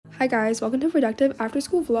Hi guys, welcome to a productive after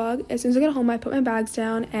school vlog. As soon as I got home, I put my bags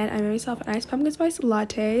down and I made myself a nice pumpkin spice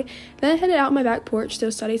latte. Then I headed out on my back porch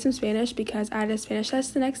to study some Spanish because I had a Spanish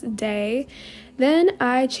test the next day. Then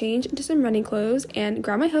I changed into some running clothes and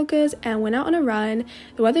grabbed my Hokas and went out on a run.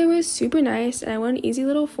 The weather was super nice and I went an easy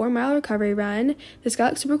little 4-mile recovery run. This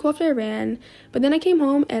got super cool after I ran. But then I came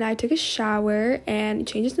home and I took a shower and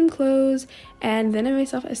changed some clothes and then I made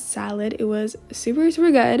myself a salad. It was super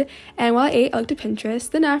good. And while I ate, I looked at Pinterest.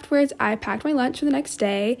 Then afterwards, I packed my lunch for the next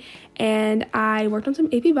day and I worked on some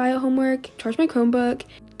AP Bio homework, charged my Chromebook,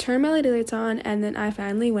 turned my LED lights on, and then I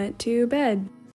finally went to bed.